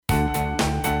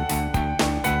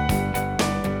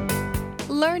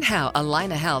Learn how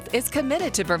Allina Health is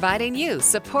committed to providing you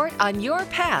support on your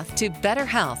path to better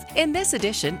health in this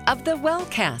edition of the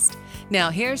Wellcast.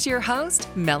 Now here's your host,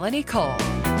 Melanie Cole.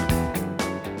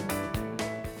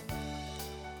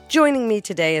 Joining me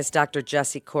today is Dr.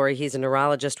 Jesse Corey. He's a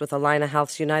neurologist with Allina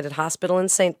Health's United Hospital in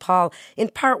St. Paul. In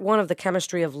part one of the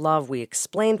Chemistry of Love, we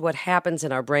explained what happens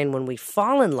in our brain when we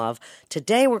fall in love.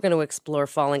 Today, we're going to explore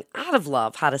falling out of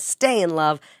love, how to stay in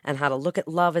love, and how to look at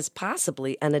love as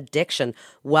possibly an addiction.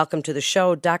 Welcome to the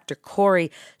show, Dr. Corey.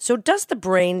 So does the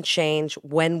brain change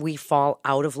when we fall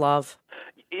out of love?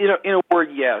 In a word,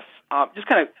 yes. Just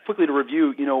kind of quickly to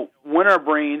review, when our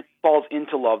brain falls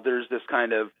into love, there's this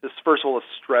first of all,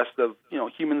 stress of,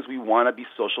 humans, we want to be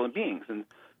social beings. And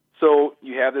so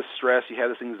you have this stress, you have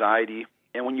this anxiety,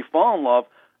 and when you fall in love,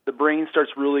 the brain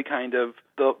starts really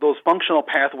those functional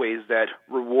pathways that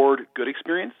reward good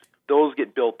experience, those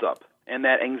get built up. And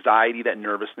that anxiety, that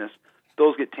nervousness,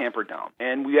 those get tampered down.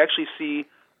 And we actually see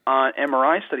on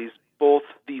MRI studies both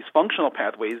these functional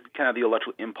pathways, kind of the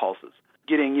electrical impulses,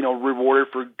 getting, rewarded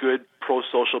for good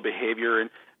pro-social behavior and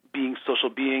being social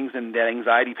beings, and that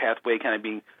anxiety pathway kind of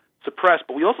being suppressed.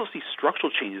 But we also see structural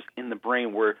changes in the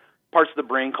brain where parts of the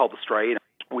brain called the striatum,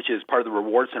 which is part of the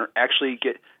reward center,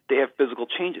 they have physical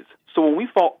changes. So when we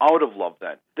fall out of love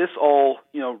then, this all,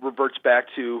 reverts back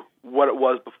to what it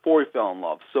was before we fell in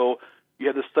love. So you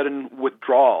have this sudden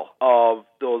withdrawal of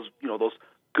those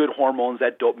good hormones,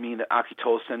 that dopamine, that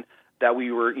oxytocin that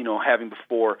we were, having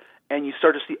before. And you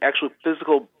start to see actual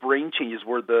physical brain changes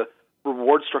where the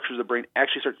reward structures of the brain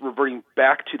actually start reverting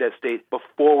back to that state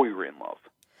before we were in love.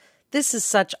 This is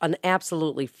such an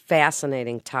absolutely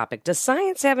fascinating topic. Does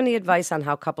science have any advice on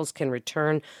how couples can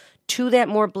return to that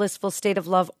more blissful state of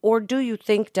love? Or do you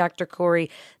think, Dr.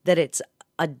 Corey, that it's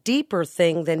a deeper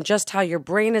thing than just how your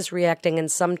brain is reacting,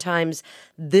 and sometimes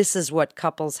this is what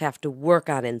couples have to work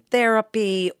on in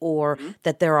therapy, or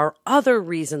that there are other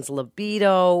reasons,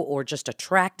 libido or just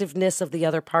attractiveness of the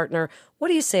other partner? What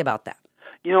do you say about that?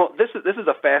 This is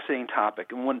a fascinating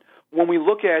topic. And when we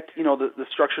look at, the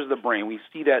structures of the brain, we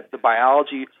see that the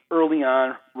biology early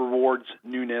on rewards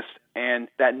newness, and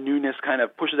that newness kind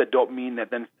of pushes that dopamine that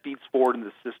then feeds forward into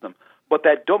the system. But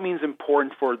that dopamine is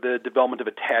important for the development of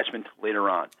attachment later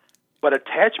on. But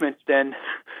attachment then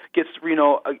gets,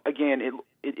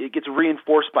 it gets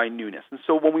reinforced by newness. And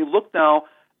so when we look now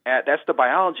at, that's the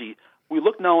biology, we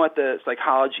look now at the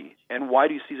psychology and why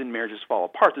do seasoned marriages fall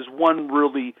apart. There's one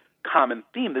really common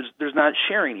theme. There's not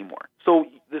sharing anymore. So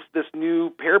this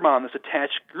new pair bond, this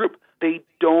attached group, they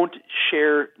don't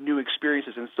share new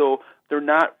experiences. And so they're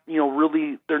not,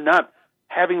 they're not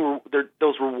having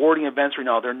those rewarding events right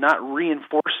now. They're not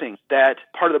reinforcing that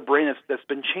part of the brain that's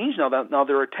been changed now that now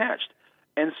they're attached.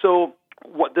 And so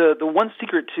what the one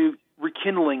secret to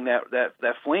rekindling that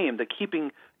flame, the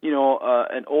keeping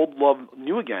an old love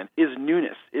new again, is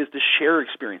newness, is to share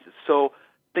experiences. So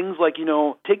things like,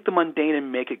 take the mundane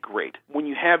and make it great. When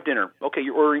you have dinner, okay,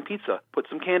 you're ordering pizza, put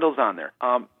some candles on there,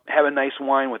 have a nice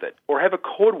wine with it, or have a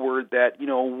code word that,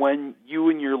 when you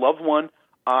and your loved one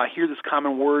hear this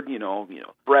common word,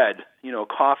 bread,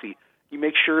 coffee, you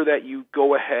make sure that you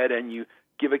go ahead and you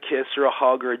give a kiss or a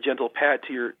hug or a gentle pat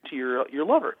to your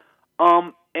lover.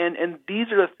 And these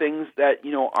are the things that,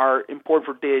 are important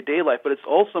for day-to-day life, but it's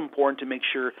also important to make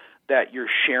sure that you're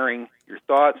sharing your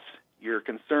thoughts, your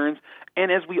concerns, and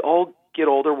as we all get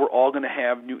older, we're all going to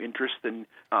have new interests and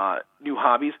new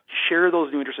hobbies. Share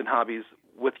those new interests and hobbies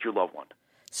with your loved one.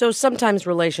 So sometimes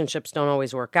relationships don't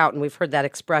always work out, and we've heard that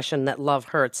expression that love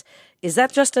hurts. Is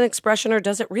that just an expression, or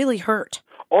does it really hurt?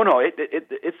 Oh, no,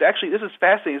 it's actually, this is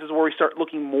fascinating. This is where we start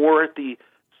looking more at the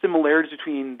similarities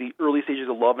between the early stages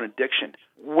of love and addiction.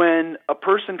 When a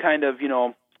person kind of,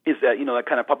 is that, that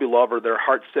kind of puppy love, or they're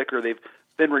heart sick, or they've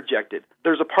been rejected,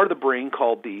 there's a part of the brain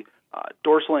called the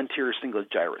dorsal anterior cingulate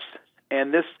gyrus,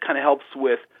 and this kind of helps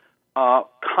with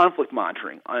conflict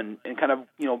monitoring and kind of,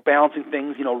 balancing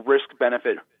things,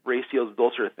 risk-benefit ratios,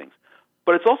 those sort of things.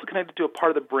 But it's also connected to a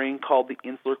part of the brain called the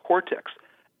insular cortex.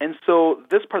 And so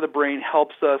this part of the brain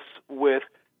helps us with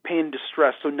pain and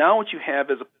distress. So now what you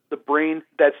have is the brain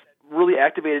that's really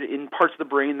activated in parts of the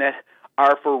brain that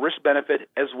are for risk-benefit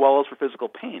as well as for physical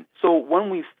pain. So when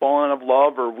we've fallen out of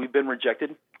love or we've been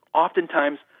rejected,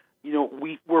 oftentimes,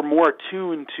 we're more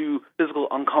attuned to physical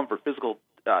uncomfort, physical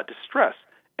distress.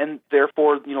 And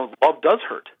therefore, love does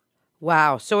hurt.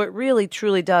 Wow. So it really,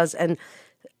 truly does. And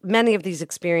many of these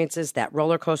experiences, that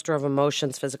roller coaster of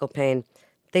emotions, physical pain,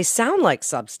 they sound like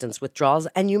substance withdrawals.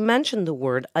 And you mentioned the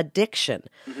word addiction.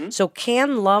 Mm-hmm. So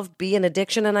can love be an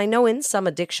addiction? And I know in some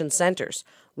addiction centers,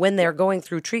 when they're going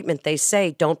through treatment, they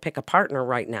say, don't pick a partner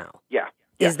right now. Yeah.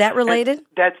 Is that related?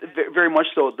 That's very much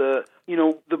so.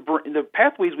 the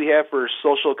pathways we have for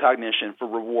social cognition, for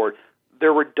reward,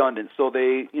 they're redundant. So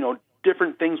they,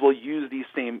 different things will use these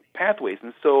same pathways.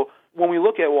 And so when we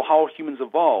look at, how humans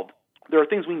evolved, there are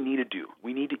things we need to do.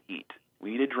 We need to eat.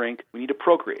 We need to drink. We need to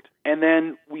procreate. And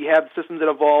then we have systems that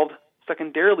evolved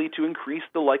secondarily to increase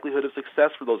the likelihood of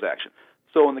success for those actions.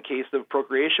 So in the case of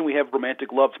procreation, we have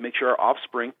romantic love to make sure our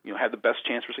offspring, have the best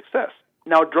chance for success.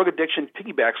 Now, drug addiction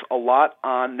piggybacks a lot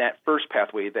on that first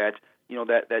pathway, that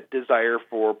desire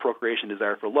for procreation,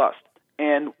 desire for lust.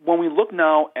 And when we look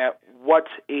now at what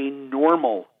a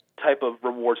normal type of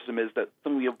reward system is, that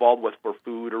something we evolved with for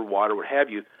food or water, what have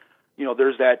you,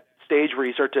 there's that stage where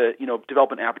you start to,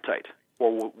 develop an appetite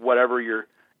for whatever you're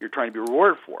trying to be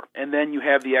rewarded for. And then you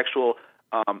have the actual,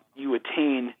 you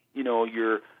attain,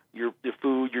 your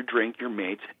food, your drink, your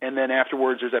mate, and then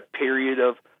afterwards there's a period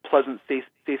of pleasant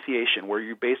satiation where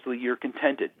you're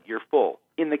contented, you're full.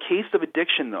 In the case of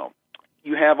addiction, though,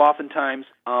 you have oftentimes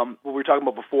what we were talking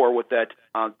about before with that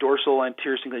dorsal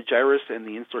anterior cingulate gyrus and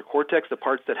the insular cortex, the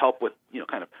parts that help with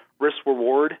kind of risk,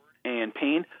 reward, and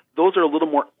pain. Those are a little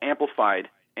more amplified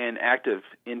and active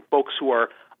in folks who are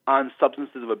on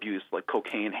substances of abuse like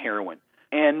cocaine, heroin.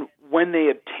 And when they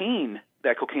obtain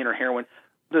that cocaine or heroin,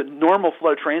 the normal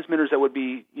flow of transmitters that would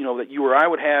be, that you or I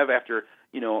would have after,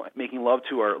 making love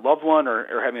to our loved one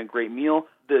or having a great meal,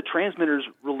 the transmitters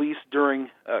released during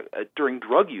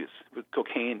drug use with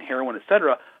cocaine, heroin,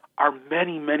 etc., are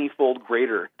many, many-fold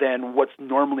greater than what's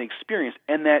normally experienced.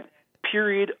 And that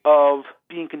period of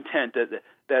being content,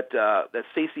 that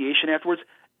satiation afterwards,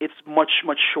 it's much,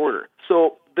 much shorter.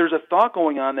 So there's a thought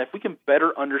going on that if we can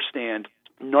better understand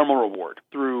normal reward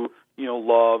through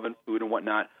love and food and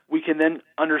whatnot, we can then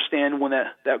understand when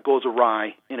that goes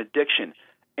awry in addiction.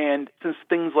 And since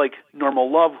things like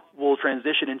normal love will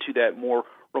transition into that more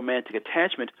romantic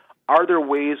attachment, are there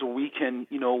ways we can,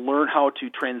 learn how to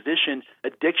transition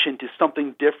addiction to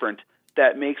something different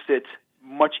that makes it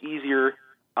much easier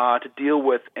to deal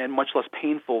with and much less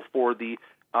painful for the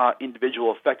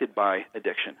individual affected by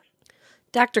addiction?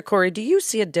 Dr. Corey, do you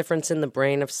see a difference in the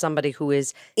brain of somebody who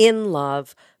is in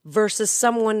love versus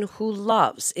someone who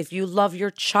loves? If you love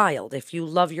your child, if you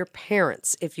love your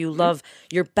parents, if you love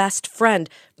your best friend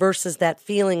versus that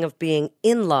feeling of being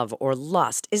in love or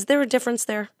lust, is there a difference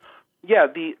there? Yeah,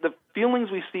 the feelings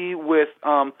we see with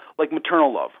like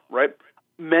maternal love, right?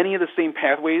 Many of the same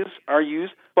pathways are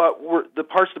used, but the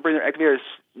parts of the brain that are activated is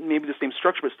maybe the same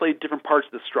structure, but slightly different parts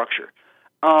of the structure.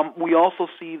 We also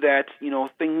see that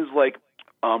things like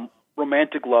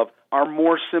romantic love are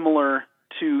more similar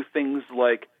to things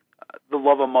like the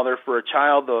love of a mother for a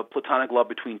child, the platonic love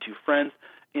between two friends,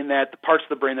 in that the parts of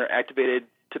the brain that are activated,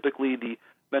 typically the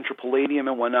ventral pallidum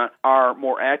and whatnot, are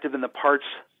more active than the parts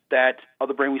of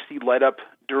the brain we see light up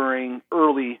during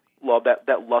early love,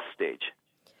 that lust stage.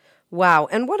 Wow.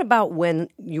 And what about when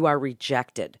you are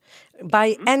rejected?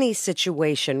 By any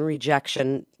situation,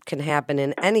 rejection can happen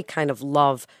in any kind of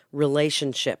love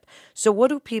relationship. So what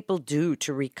do people do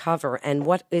to recover, and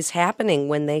what is happening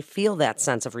when they feel that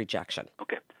sense of rejection?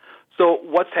 Okay. So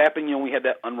what's happening, we had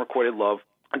that unrequited love.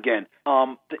 Again,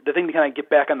 the thing to kind of get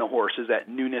back on the horse is that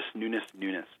newness.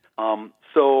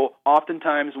 So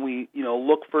oftentimes we,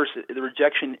 look first at the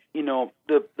rejection,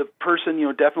 the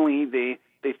person, definitely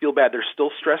they feel bad. They're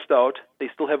still stressed out. They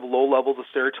still have low levels of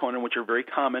serotonin, which are very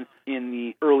common in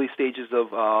the early stages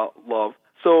of love.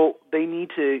 So they need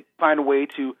to find a way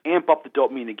to amp up the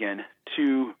dopamine again,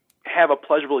 to have a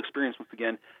pleasurable experience once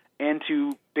again, and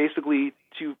to basically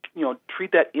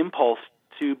treat that impulse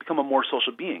to become a more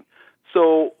social being.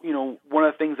 So, one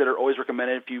of the things that are always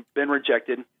recommended if you've been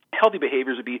rejected, healthy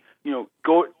behaviors would be,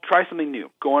 go try something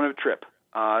new, go on a trip,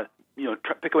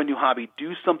 pick up a new hobby,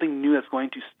 do something new that's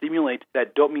going to stimulate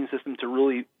that dopamine system to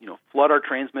really, flood our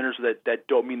transmitters with that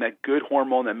dopamine, that good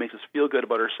hormone that makes us feel good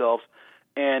about ourselves.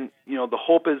 And, the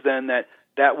hope is then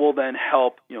that will then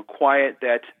help, quiet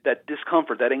that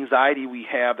discomfort, that anxiety we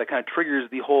have that kind of triggers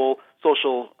the whole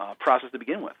social process to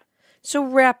begin with. So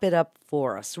wrap it up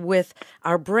for us with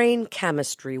our brain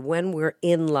chemistry when we're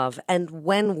in love and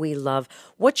when we love.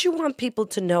 What you want people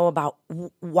to know about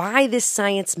why this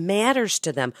science matters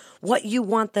to them, what you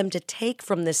want them to take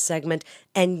from this segment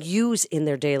and use in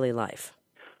their daily life.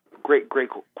 Great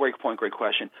point, great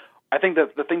question. I think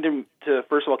that the thing to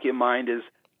first of all keep in mind is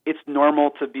it's normal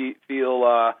to feel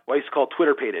what I used to call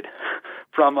Twitter-pated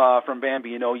from Bambi.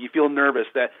 You feel nervous.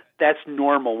 That's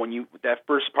normal when that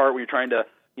first part where you're trying to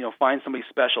find somebody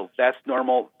special. That's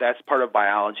normal. That's part of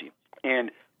biology. And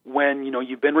when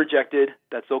you've been rejected,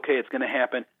 that's okay. It's going to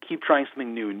happen. Keep trying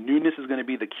something new. Newness is going to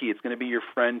be the key. It's going to be your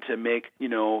friend to make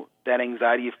that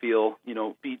anxiety you feel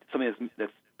be something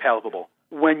that's palpable.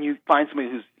 When you find somebody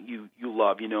who's you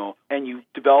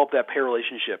that pair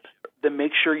relationship, then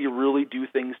make sure you really do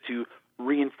things to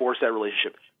reinforce that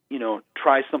relationship.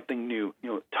 Try something new.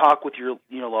 Talk with your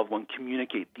loved one.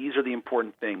 Communicate. These are the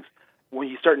important things. When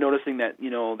you start noticing that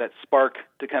that spark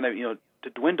to kind of to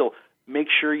dwindle, make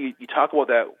sure you talk about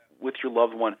that with your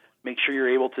loved one. Make sure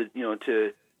you're able to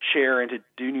to share and to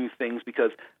do new things,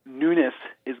 because newness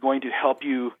is going to help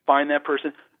you find that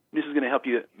person. This is going to help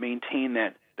you maintain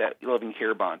that loving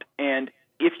care bond. And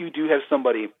if you do have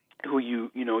somebody who you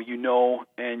know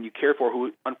and you care for,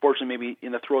 who unfortunately may be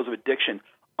in the throes of addiction,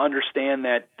 understand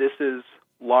that this is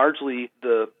largely,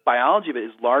 the biology of it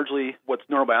is largely what's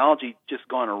neurobiology just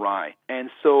gone awry. And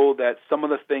so that some of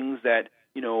the things that,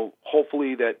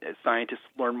 hopefully that as scientists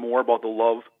learn more about the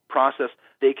love process,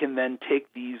 they can then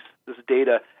take this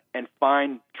data and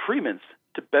find treatments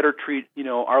to better treat,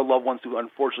 our loved ones who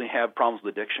unfortunately have problems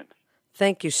with addiction.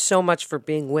 Thank you so much for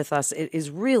being with us. It is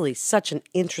really such an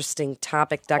interesting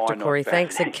topic, Dr. Corey.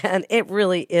 Thanks again. It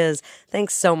really is.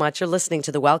 Thanks so much. You're listening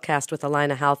to the Wellcast with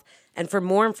Allina Health. And for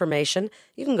more information,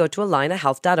 you can go to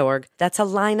allinahealth.org. That's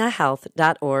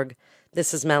allinahealth.org.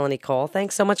 This is Melanie Cole.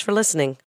 Thanks so much for listening.